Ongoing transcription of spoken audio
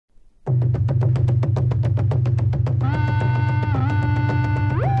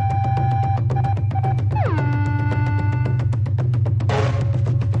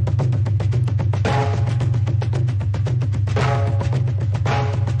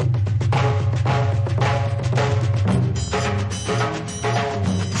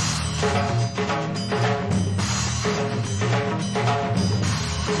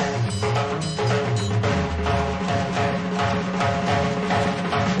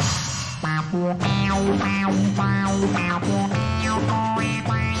What's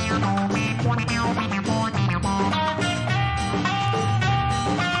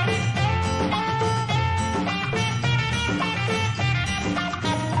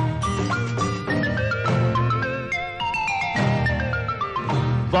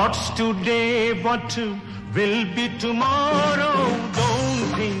today, what will be tomorrow?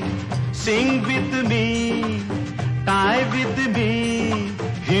 Don't think, sing with me, die with me,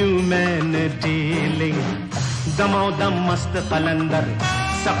 humanity link. Dama Dam Mast Qalandar,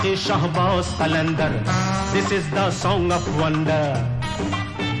 Saqi Shahbaz Qalandar. This is the song of wonder.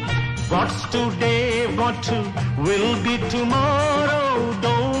 What's today, what will be tomorrow?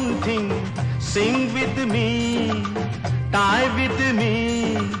 Don't think, sing with me, die with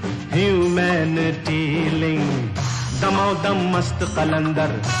me, humanity link. Dama Dam Mast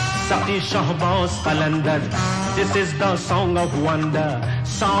Qalandar, Saqi Shahbaz Qalandar. This is the song of wonder,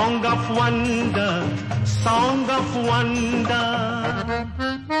 song of wonder, song of wonder.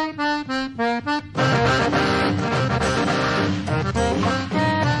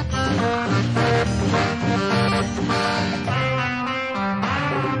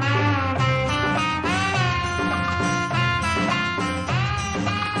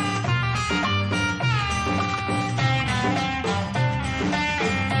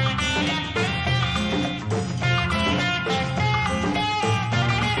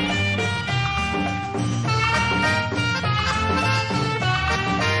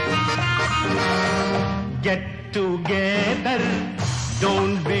 Get together,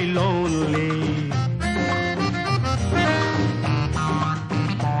 don't be lonely.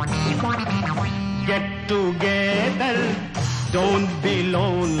 Get together, don't be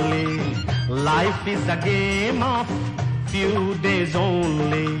lonely. Life is a game of few days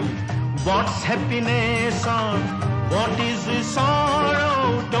only. What's happiness or what is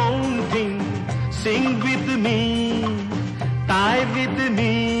sorrow? Don't think, sing with me, die with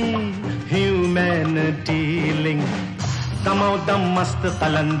me, humanity link. Dama Dam Mast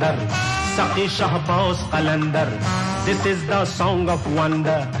Qalandar, Saqi Shahbaz Qalandar. This is the song of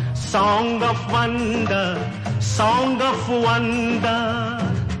wonder, song of wonder, song of wonder.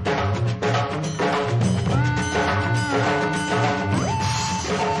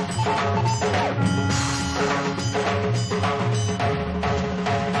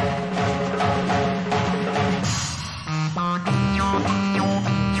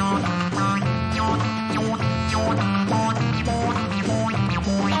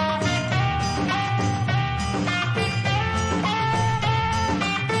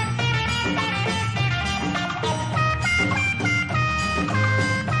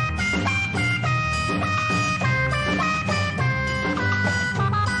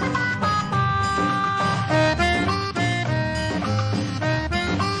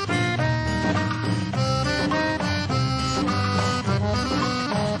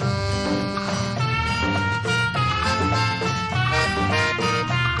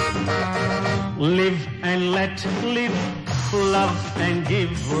 Live and let live, love and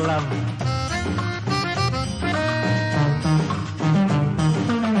give love.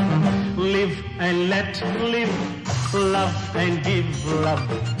 Live and let live, love and give love.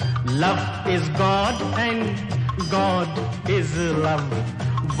 Love is God and God is love.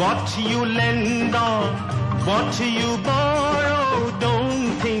 What you lend or what you borrow,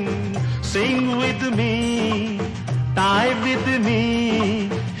 don't think, sing with me, die with me,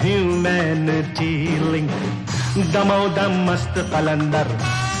 humanity link. Dama Dam Mast Qalandar,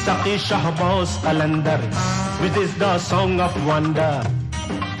 Saqi Shahbaz Qalandar. This is the song of wonder.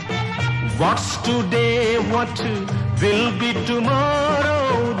 What's today, what will be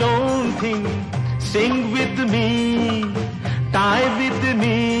tomorrow? Don't think, sing with me, die with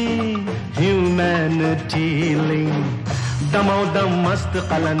me, humanity link. Dama Dam Mast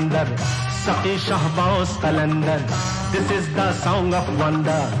Qalandar, Saqi Shahbaz Qalandar. This is the song of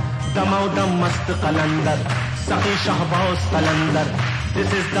wonder. Dama Dam Mast Qalandar, Saqi Shahbaz Qalandar.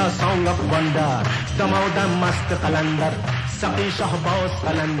 This is the song of wonder. Dama Dam Mast Qalandar, Saqi Shahbaz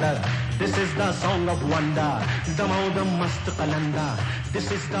Qalandar. This is the song of wonder. Dama Dam Mast Qalandar.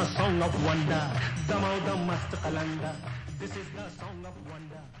 This is the song of wonder. Dama Dam Mast Qalandar. This is the song of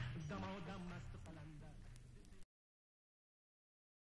wonder.